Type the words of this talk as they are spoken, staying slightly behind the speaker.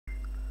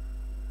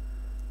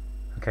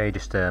Okay,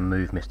 just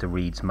move Mr.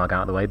 Reed's mug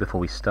out of the way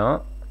before we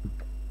start.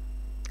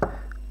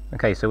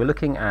 Okay, so we're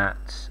looking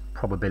at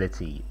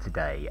probability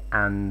today,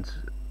 and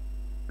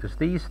there's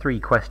these three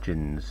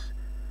questions,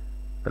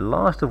 the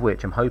last of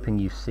which I'm hoping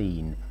you've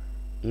seen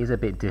is a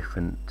bit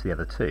different to the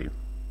other two.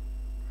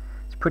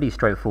 It's pretty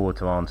straightforward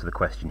to answer the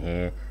question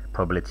here.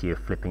 Probability of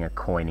flipping a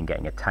coin and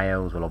getting a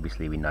tails, well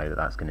obviously we know that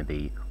that's going to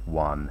be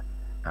 1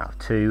 out of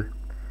 2.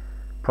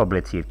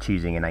 Probability of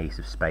choosing an ace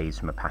of spades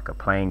from a pack of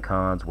playing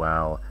cards,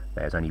 well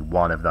there's only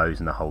one of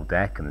those in the whole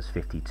deck and there's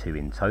 52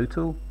 in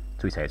total,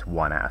 so we say it's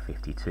 1 out of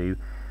 52.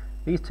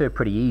 These two are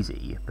pretty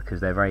easy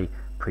because they're very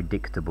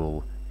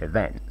predictable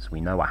events.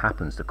 We know what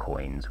happens to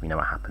coins, we know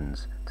what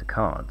happens to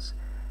cards.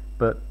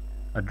 But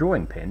a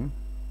drawing pin,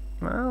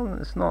 well,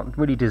 it's not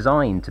really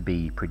designed to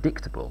be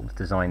predictable, it's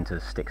designed to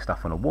stick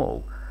stuff on a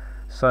wall.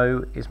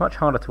 So it's much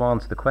harder to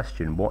answer the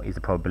question, what is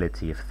the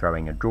probability of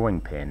throwing a drawing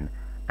pin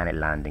and it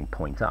landing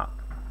point up?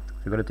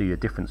 So we've got to do a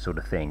different sort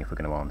of thing if we're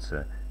going to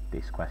answer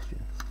this question.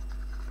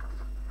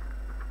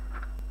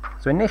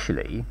 So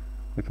initially,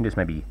 we can just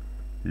maybe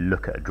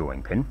look at a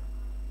drawing pin.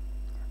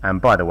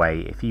 And by the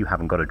way, if you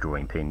haven't got a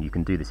drawing pin, you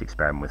can do this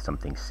experiment with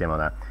something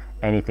similar.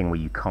 Anything where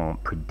you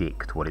can't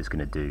predict what it's going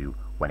to do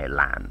when it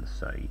lands.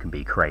 So you can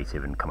be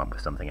creative and come up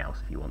with something else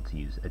if you want to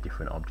use a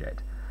different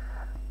object.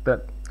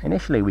 But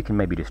initially we can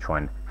maybe just try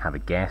and have a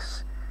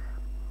guess.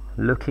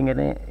 Looking at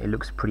it, it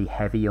looks pretty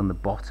heavy on the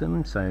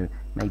bottom, so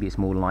maybe it's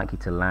more likely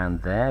to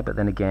land there, but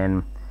then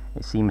again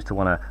it seems to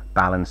want to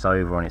balance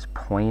over on its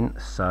point,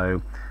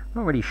 so I'm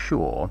not really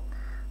sure.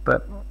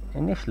 But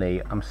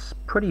initially I'm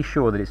pretty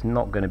sure that it's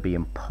not going to be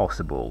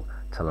impossible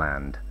to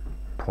land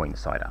point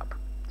side up.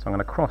 So I'm going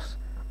to cross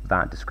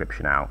that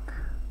description out,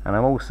 and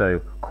I'm also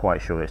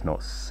quite sure it's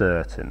not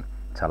certain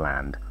to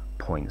land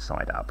point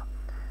side up.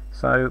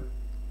 So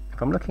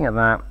if I'm looking at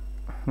that,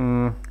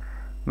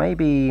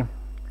 maybe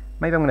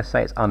I'm going to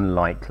say it's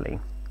unlikely,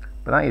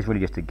 but that is really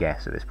just a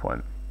guess at this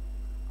point.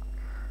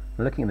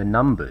 Looking at the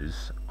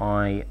numbers,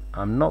 I'm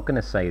not going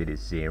to say that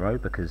it's 0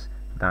 because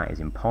that is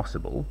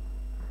impossible,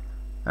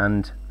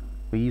 and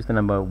we use the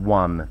number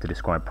 1 to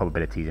describe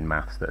probabilities in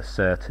maths that are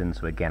certain,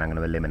 so again I'm going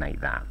to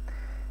eliminate that.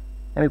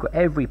 Then we've got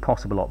every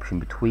possible option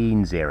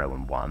between 0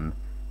 and 1,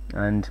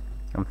 and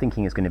I'm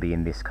thinking it's going to be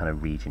in this kind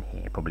of region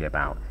here, probably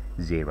about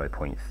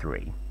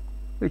 0.3,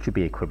 which would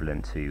be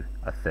equivalent to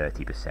a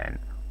 30%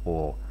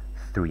 or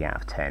 3 out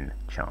of 10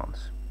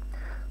 chance.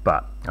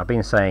 But I've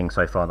been saying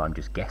so far that I'm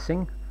just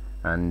guessing,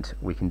 and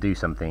we can do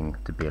something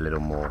to be a little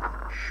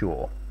more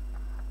sure.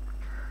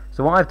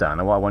 So what I've done,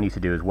 and what I want you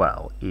to do as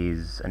well,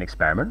 is an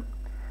experiment.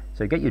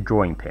 So get your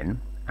drawing pin,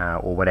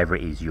 or whatever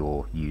it is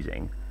you're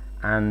using,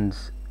 and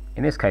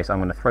in this case I'm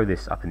going to throw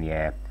this up in the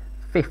air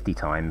 50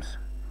 times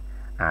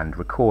and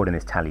record in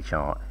this tally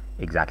chart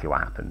exactly what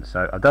happens.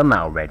 So I've done that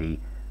already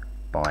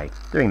by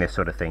doing this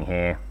sort of thing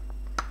here.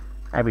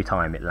 Every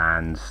time it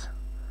lands,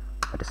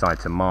 I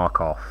decide to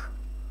mark off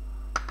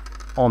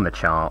on the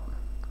chart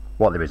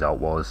what the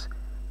result was,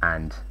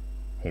 and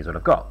here's what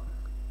I've got.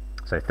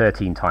 So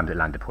 13 times it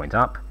landed point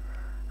up,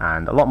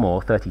 and a lot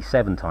more,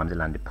 37 times it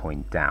landed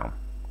point down.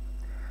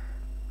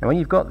 Now when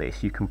you've got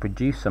this, you can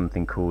produce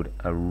something called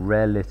a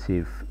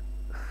relative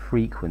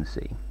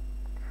frequency,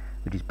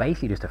 which is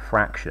basically just a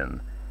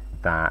fraction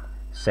that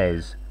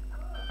says,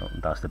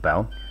 that's the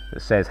bell,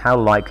 that says how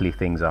likely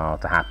things are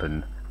to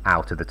happen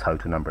out of the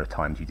total number of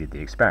times you did the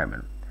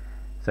experiment.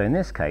 So in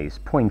this case,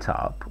 point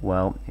up,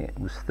 well, it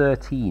was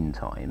 13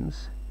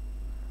 times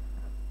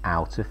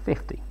out of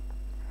 50.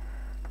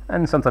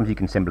 And sometimes you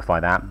can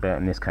simplify that, but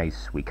in this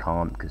case we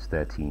can't because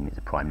 13 is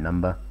a prime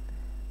number.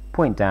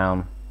 Point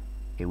down,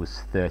 it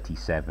was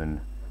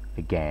 37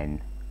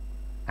 again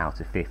out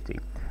of 50.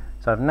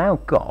 So I've now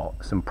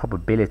got some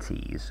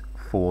probabilities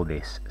for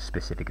this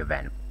specific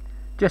event.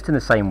 Just in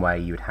the same way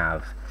you would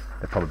have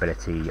the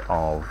probability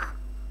of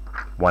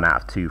 1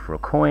 out of 2 for a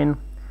coin.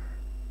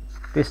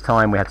 This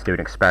time we had to do an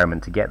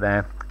experiment to get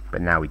there,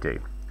 but now we do.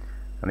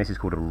 And this is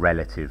called a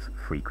relative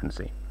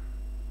frequency.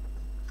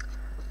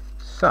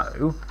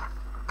 So,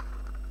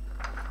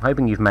 I'm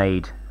hoping you've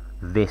made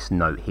this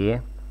note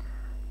here.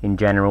 In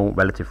general,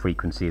 relative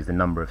frequency is the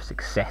number of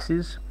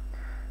successes,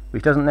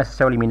 which doesn't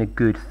necessarily mean a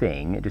good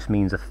thing, it just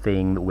means a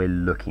thing that we're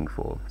looking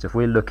for. So if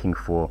we're looking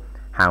for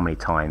how many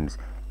times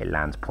it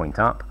lands point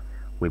up,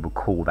 we will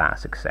call that a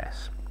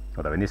success.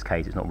 Although in this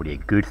case it's not really a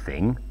good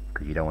thing,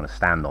 because you don't want to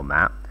stand on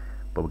that,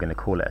 but we're going to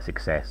call it a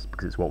success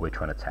because it's what we're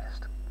trying to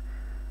test.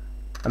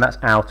 And that's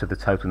out of the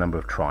total number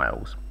of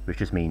trials, which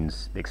just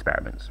means the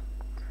experiments.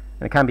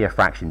 And it can be a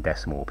fraction,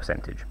 decimal, or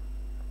percentage.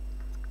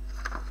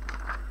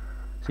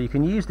 So you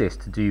can use this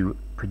to do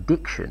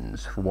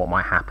predictions for what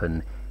might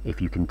happen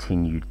if you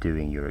continued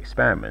doing your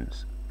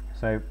experiments.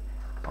 So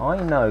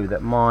I know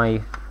that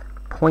my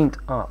point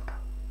up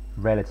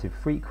relative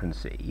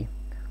frequency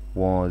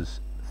was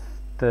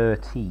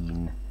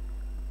 13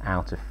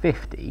 out of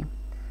 50,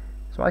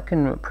 so I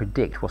can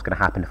predict what's going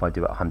to happen if I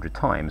do it 100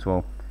 times.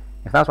 Well,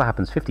 if that's what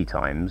happens 50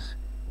 times,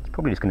 it's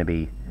probably just going to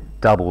be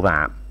double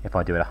that if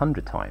I do it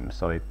 100 times.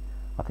 So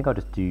I think I'll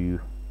just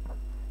do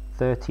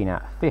 13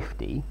 out of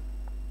 50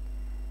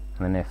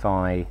 And then if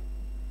I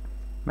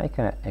make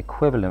an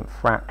equivalent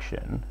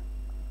fraction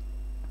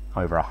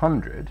over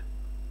 100,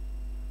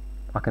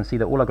 I can see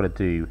that all I've got to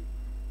do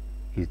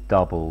is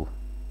double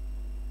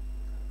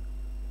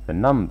the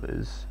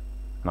numbers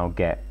and I'll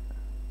get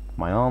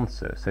my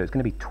answer. So it's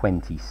going to be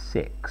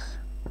 26.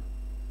 And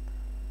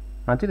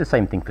I'll do the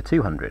same thing for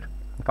 200.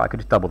 If I could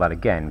just double that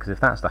again, because if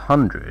that's the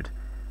 100,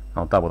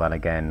 I'll double that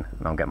again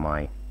and I'll get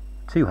my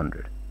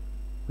 200,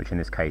 which in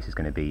this case is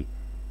going to be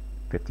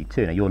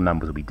 52. Now your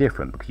numbers will be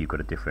different because you've got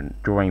a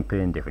different drawing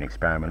pin, different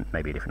experiment,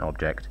 maybe a different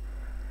object.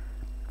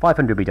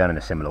 500 will be done in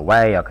a similar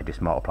way. I could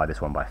just multiply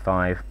this one by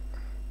 5.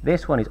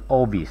 This one is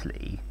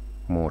obviously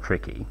more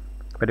tricky,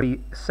 but if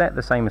we set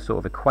the same sort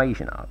of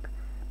equation up,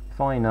 if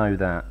I know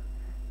that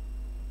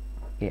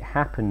it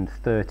happened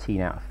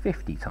 13 out of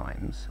 50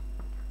 times,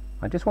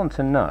 I just want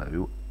to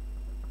know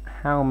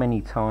how many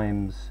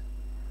times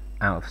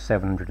out of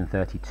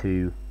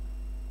 732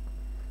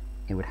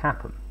 it would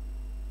happen.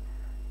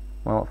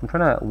 Well, if I'm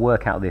trying to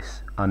work out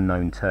this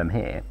unknown term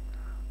here,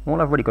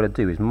 all I've really got to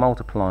do is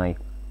multiply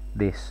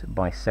this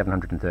by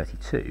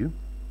 732.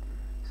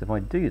 So if I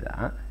do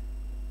that,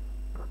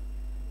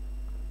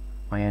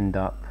 I end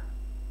up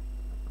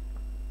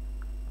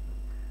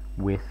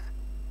with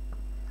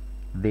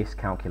this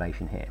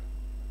calculation here.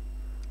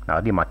 Now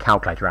I need my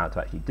calculator out to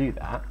actually do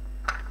that,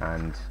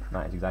 and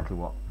that is exactly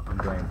what I'm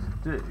going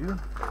to do.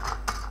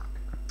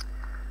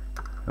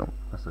 Oh,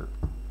 that's a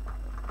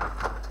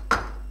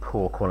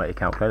poor quality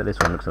calculator. This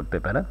one looks a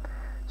bit better.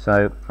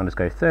 So I'll just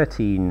go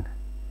 13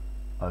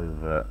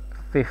 over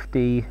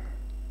 50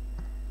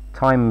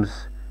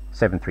 times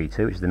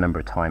 732, which is the number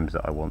of times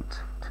that I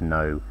want to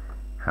know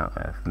how,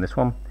 from this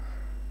one,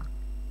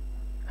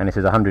 and this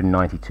is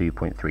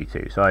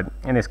 192.32. So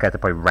in this case I'll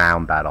probably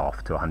round that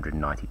off to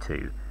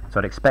 192. So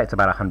I'd expect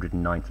about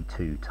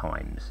 192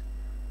 times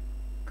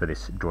for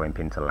this drawing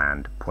pin to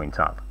land point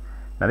up.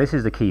 Now this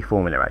is the key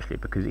formula actually,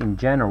 because in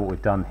general what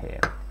we've done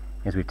here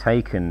is we've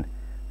taken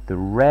the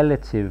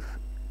relative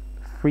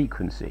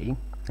frequency,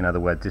 in other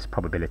words this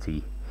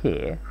probability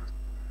here,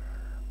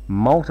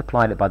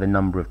 multiplied it by the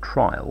number of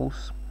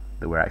trials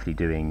that we're actually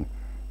doing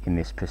in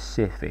this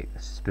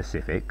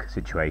specific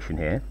situation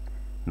here,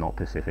 not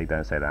Pacific,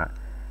 don't say that,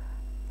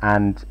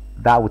 and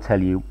that will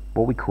tell you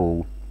what we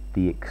call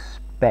the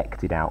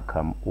expected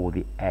outcome or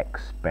the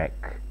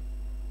expectation.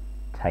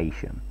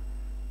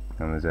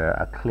 And there's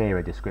a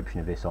clearer description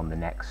of this on the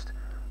next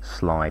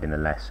slide in the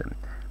lesson.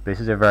 This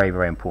is a very,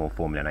 very important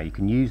formula. Now you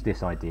can use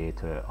this idea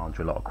to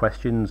answer a lot of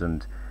questions,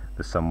 and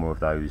there's some more of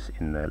those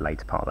in the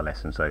later part of the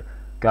lesson, so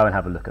go and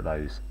have a look at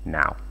those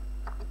now.